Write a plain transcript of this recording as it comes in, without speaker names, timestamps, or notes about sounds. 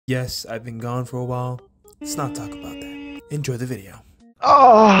Yes, I've been gone for a while. Let's not talk about that. Enjoy the video.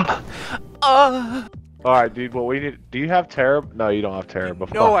 Oh! Alright, dude, what we need... Do you have Terror? No, you don't have Terror.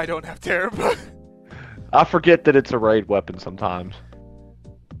 But No, I don't have Terror. I forget that it's a raid weapon sometimes.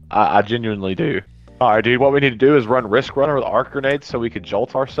 I genuinely do. Alright, dude, what we need to do is run Risk Runner with arc grenades so we could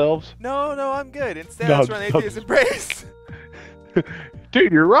jolt ourselves. No, I'm good. Instead, let's run Atheist Embrace.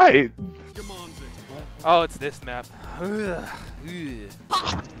 Dude, you're right. Oh, it's this map. You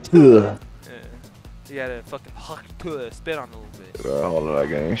gotta fucking spit on it a little bit. All of that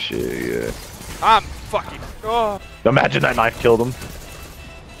gang shit, yeah. I'm fucking. Oh. Imagine that knife killed him.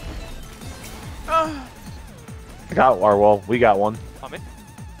 I got, or well, we got one. I'm in.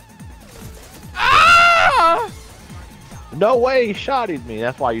 Ah! No way, he shotted me.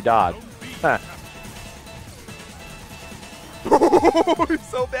 That's why you died. Huh. It's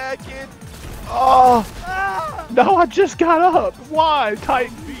so bad, kid. Oh! Ah! No, I just got up. Why,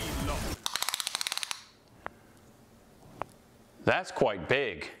 Titan? That's quite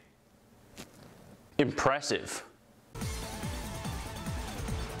big. Impressive.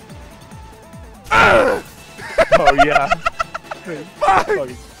 Oh yeah.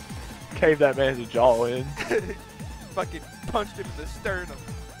 Fucking cave that man's jaw in. Fucking punched him in the sternum.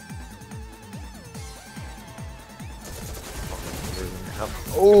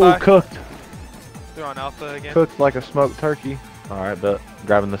 Oh, cooked. They're on alpha again. Cooked like a smoked turkey. Alright, but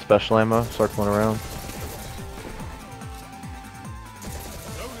grabbing the special ammo, circling around.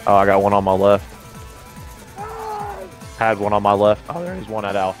 Oh, I got one on my left. Had one on my left. Oh, there is one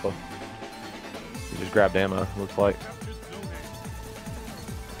at alpha. He just grabbed ammo, looks like.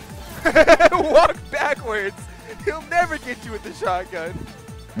 Walk backwards. He'll never get you with the shotgun.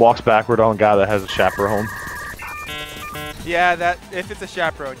 Walks backward on a guy that has a chaperone. Yeah, that if it's a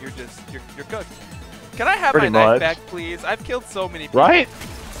chaperone, you're cooked. Can I have Pretty my knife much. back, please? I've killed so many people. Right?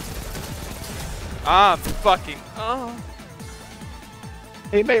 I'm fucking. Oh.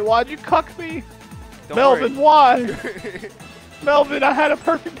 Hey mate, why'd you cuck me? Don't Melvin, worry. why? Melvin, I had a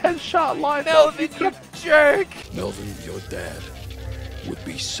perfect headshot lined up. Melvin, you jerk! Melvin, your dad would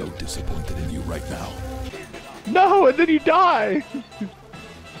be so disappointed in you right now. No, and then you die.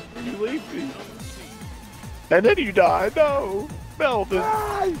 You leave me. And then you die. No, Melvin.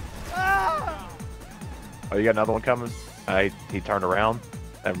 Ah! Oh, you got another one coming? He turned around.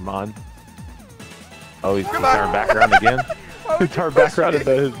 Never mind. Oh, he turned back around again. He turned back around into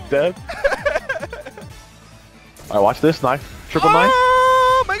his death. Alright, watch this knife. Triple knife.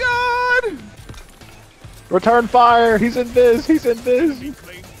 Oh my god! Return fire! He's in this! He's in this!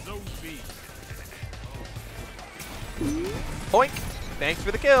 Boink! Thanks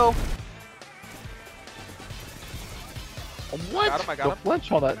for the kill. What? Got him, I got him. The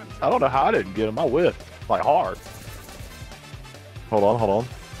flinch on that. I don't know how I didn't get him. I whiffed. Like hard. Hold on.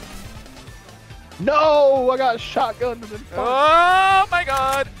 No! I got shotgunned and then Oh my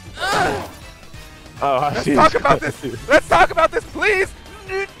god! Oh, I Let's see. talk about this. Let's talk about this, please.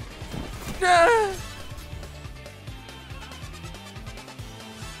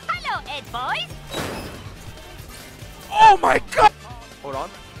 Hello, Ed boys. Oh my god! Hold on.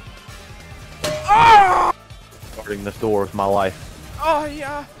 Oh! Guarding this door with my life. Oh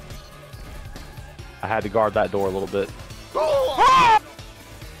yeah. I had to guard that door a little bit. Oh!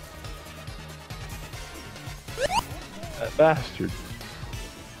 That bastard.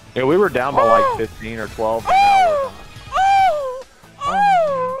 Yeah, we were down by like 15 or 12. And now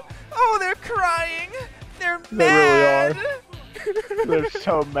Oh, they're crying. They're They mad. really they're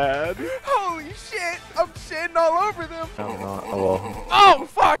so mad. Holy shit! I'm shitting all over them. I don't know. Oh, well. Oh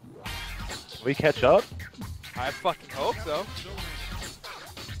fuck! Can we catch up? I fucking hope so.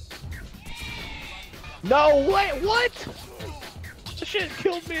 No, wait, what? The shit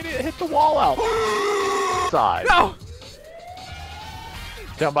killed me and it hit the wall out. Side. No!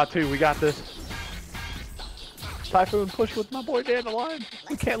 Down by 2, we got this. Typhoon push with my boy Dandelion.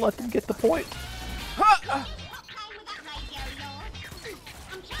 We can't let them get the point.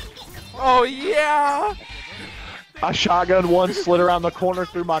 Oh yeah! I shotgunned one, slid around the corner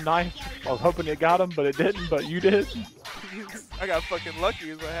through my knife. I was hoping it got him, but it didn't, but you did. I got fucking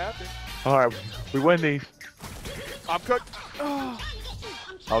lucky is what happened. Alright, we win these. I'm cooked. Oh,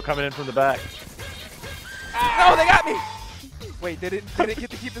 Coming in from the back. no, they got me! Wait, they didn't get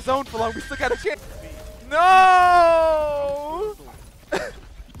to keep the zone for long. We still got a chance. No!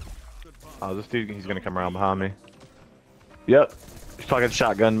 Oh, this dude, he's gonna come around behind me. Yep. He's fucking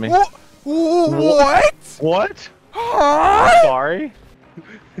shotgunning me. What? What? Huh? Sorry.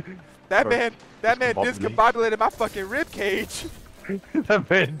 That man Discombobulated. discombobulated my fucking rib cage. That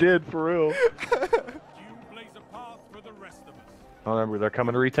man did, for real. Oh, remember, they're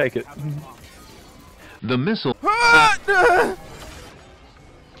coming to retake it. The missile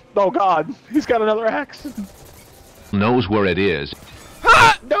Oh God, he's got another axe. knows where it is.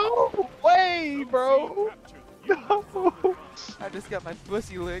 No way, bro. No. I just got my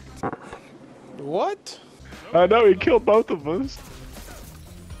pussy licked. What? I know, he killed both of us.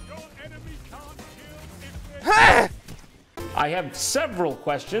 I have several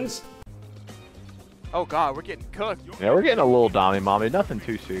questions. Oh God, we're getting cooked. Yeah, we're getting a little dommy mommy, nothing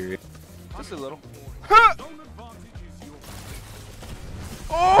too serious. Just a little.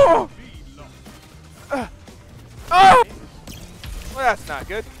 Oh! Oh! Well, that's not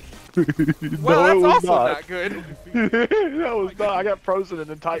good. Well, No, it that's was also not. not good. That was not. I got frozen in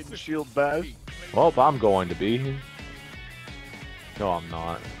the Titan shield bash. Well, I'm going to be. No, I'm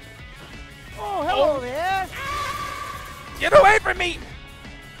not. Oh, hello there. Get away from me!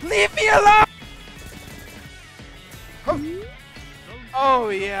 Leave me alone! Oh,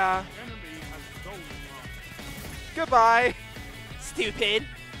 yeah. Goodbye. Stupid.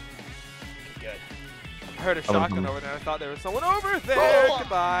 Good. I heard a shotgun over there. I thought there was someone over there.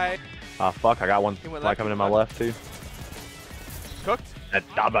 Goodbye. Ah, fuck, I got one He went like left, coming in he my went left, too. Cooked. I'm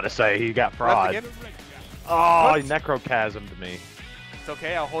about to say, he got Left fried. again. Oh, he Cooked. necrochasmed me. It's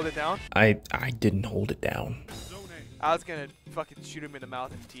okay. I'll hold it down. I didn't hold it down. I was gonna fucking shoot him in the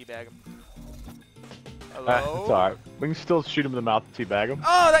mouth and teabag him. Hello? It's alright. We can still shoot him in the mouth and teabag him.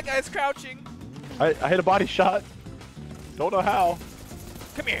 Oh, that guy's crouching. I hit a body shot. Don't know how.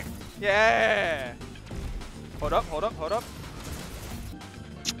 Come here. Yeah. Hold up, hold up, hold up.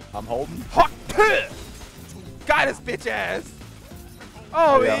 I'm holding. Hawk. Got his bitch ass.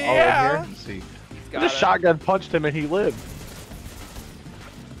 Oh, yeah. Oh, in here? Let's see. I Got just him. shotgun punched him and he lived.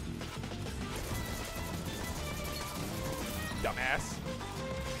 Dumbass.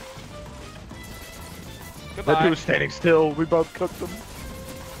 That Goodbye. dude was standing still. We both cooked him.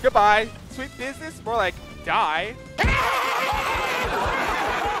 Goodbye. Sweet business. More like die.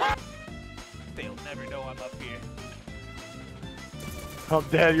 They'll never know I'm up here. I'm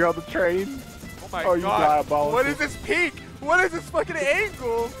dead. You're on the train. Oh my Oh, you God. diabolical. What is this peak? What is this fucking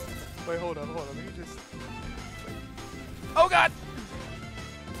angle? Wait, hold on, hold on. Let me just. Oh God.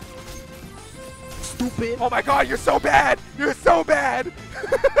 Stupid. Oh my God, you're so bad! You're so bad!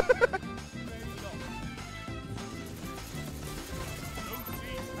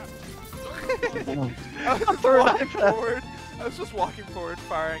 I was just walking forward. I was just walking forward,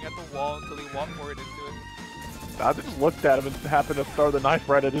 firing at the wall until he walked forward into it. I just looked at him and happened to throw the knife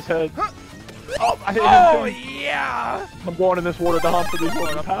right at his head. Oh, I hit Oh him too. yeah! I'm going in this water down for these Hold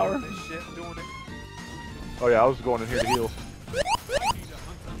ones up, power. this shit, I'm doing it. Oh yeah, I was going in here to heal.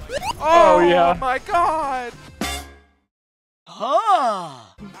 Oh yeah. my God!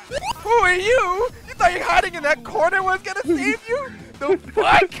 Who are you? You thought you hiding in that corner was gonna save you? The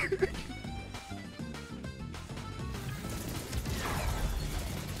fuck?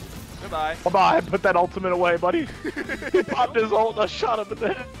 Goodbye. Bye-bye. Put that ultimate away, buddy. He popped his ult and I shot him in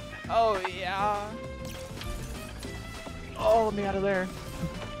the head. Oh yeah. Oh, let me out of there.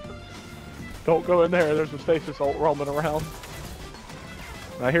 Don't go in there. There's a stasis ult roaming around.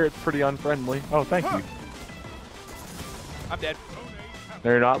 I hear it's pretty unfriendly. Oh, thank you. I'm dead. No,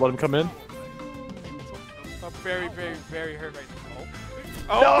 you're not. Let him come in. I'm very, very, very hurt right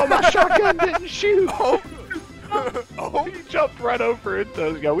now. No, my shotgun didn't shoot. Oh. Oh. He jumped right over it.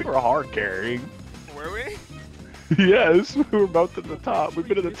 Yeah, we were hard carrying. Were we? Yes, we were both at the top. We've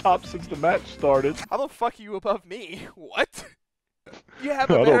been at the top since the match started. How the fuck are you above me? What? You have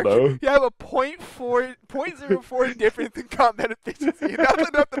I don't know. You have a 0.04 difference in combat efficiency. That's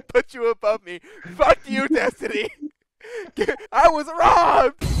enough to put you above me. Fuck you, Destiny. I was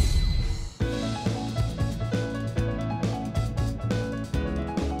robbed.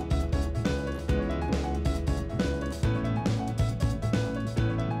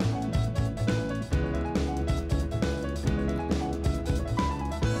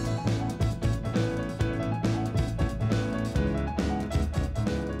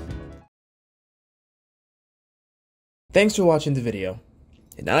 Thanks for watching the video.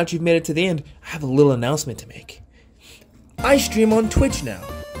 And now that you've made it to the end, I have a little announcement to make. I stream on Twitch now.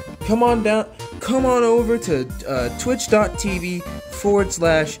 Come on over to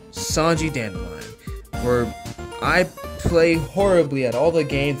twitch.tv/Sanji Dandelion, where I play horribly at all the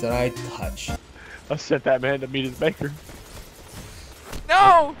games that I touch. I sent that man to meet his maker.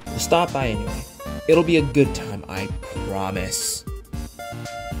 No. Stop by anyway. It'll be a good time, I promise.